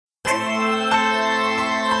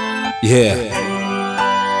Yeah,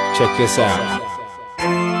 check this out.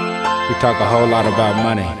 We talk a whole lot about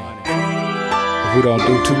money. If we don't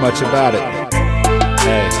do too much about it,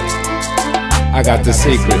 hey, I got the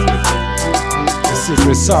secret. The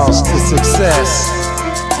secret sauce to success.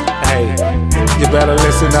 Hey, you better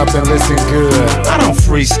listen up and listen good. I don't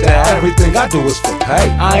freestyle, everything I do is for pay.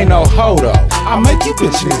 I ain't no hodo, I make you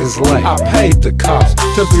bitch niggas late. I paid the cost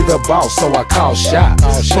to be the boss, so I call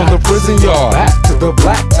shots. From the prison yard back to the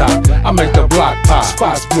blacktop, I make the block pop.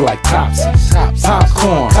 Spots be like tops,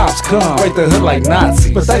 popcorn, cops come, break the hood like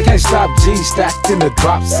Nazis. But they can't stop G stacked in the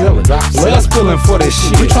drop ceiling. Blood spilling for this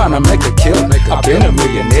shit, we tryna make a killing. I been a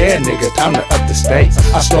millionaire, nigga, time to up the stakes.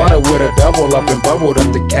 I started with a double up and bubbled up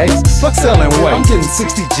the case. Fuck selling weight, I'm getting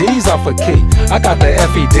 60 G's off a key. I got the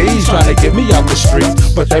FEDs trying to get me out the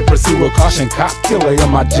streets, but they proceed with caution, cop killer in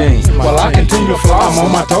my jeans. While I continue to fly, I'm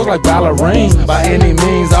on my toes like ballerines. By any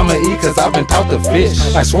means, I'ma eat cause I've been taught to fish.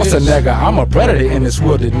 Like Schwarzenegger, I'm a predator in this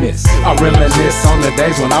wilderness. I reminisce on the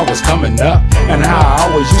days when I was coming up, and how I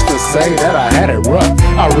always used to say that I had it rough.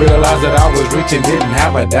 I realized that I was rich and didn't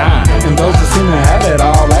have a dime, and those that seem to have it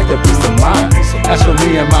all like the peace of mind. As for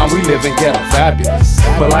me and mine, we live in ghetto fabulous.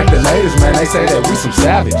 But like the natives, man, they say that we some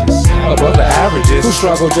savages, above the averages, who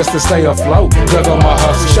struggle just to stay afloat. Juggle my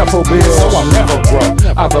hustle, shuffle bills, so I'm never broke.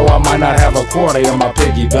 Although I might not have a quarter in my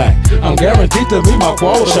piggy bank, I'm guaranteed to meet my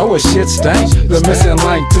quota. Show a shit stank, the missing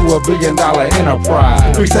link to $1 billion enterprise.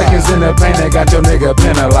 3 seconds in the paint, they got your nigga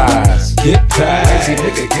penalized. Get paid, lazy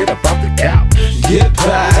nigga, get up off the couch. Get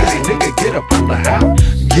paid, lazy nigga, get up off the house.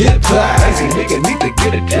 Get paid, lazy nigga need to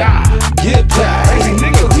get a job. Get paid, lazy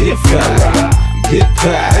nigga, get paid. Get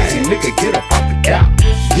paid, lazy nigga, get up off the couch.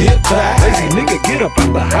 Get paid, lazy nigga, get up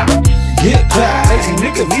off the house. Get paid, lazy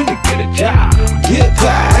nigga need to get a job. Get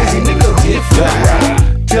paid, lazy nigga, get paid.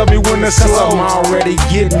 Tell me when it's slow, I'm already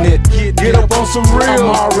getting it. Get up on some real,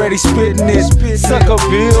 I'm already spitting it. Suck a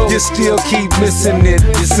bill, you still keep missing it.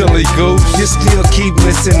 You silly goose, you still keep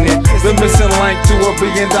missing it. The missing link to $1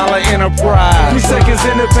 billion enterprise. 3 seconds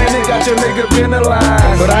independent, got your nigga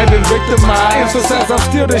penalized. But I ain't been victimized, emphasize I'm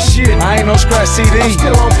still the shit. I ain't no scratch CD, I'm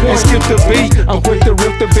still on point. And skip the beat, I'm quick to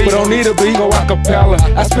rip the beat, but don't need a beat, go acapella.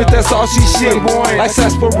 I spit that saucy shit, like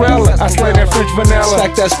sarsaparilla. I slay that French vanilla,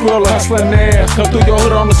 stack that Skrilla, hustling there. Come through your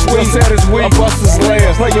hood on the sweet, set his weak, I bust his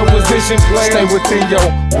layers. Play your position, player, stay within your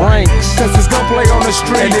ranks, cause it's gon' play on the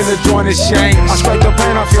street, and then the joint is shanks. I scrape the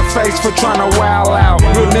paint off your face for trying to wow out.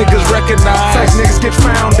 Real niggas recognize, fake niggas get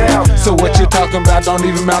found out. So what you talking about don't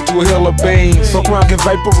even mount to a hill of beans. Fuck around, get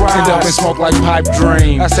vaporized, end up in smoke like pipe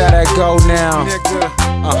dreams. That's how that go now.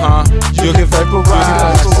 You'll get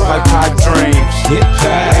vaporized like pipe dreams. Get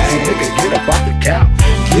paid, lazy nigga, get up off the couch.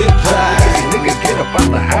 Get paid, lazy nigga, get up off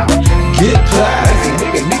the house. Get paid, lazy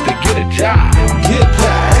nigga need to get a job. Get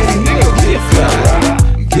paid.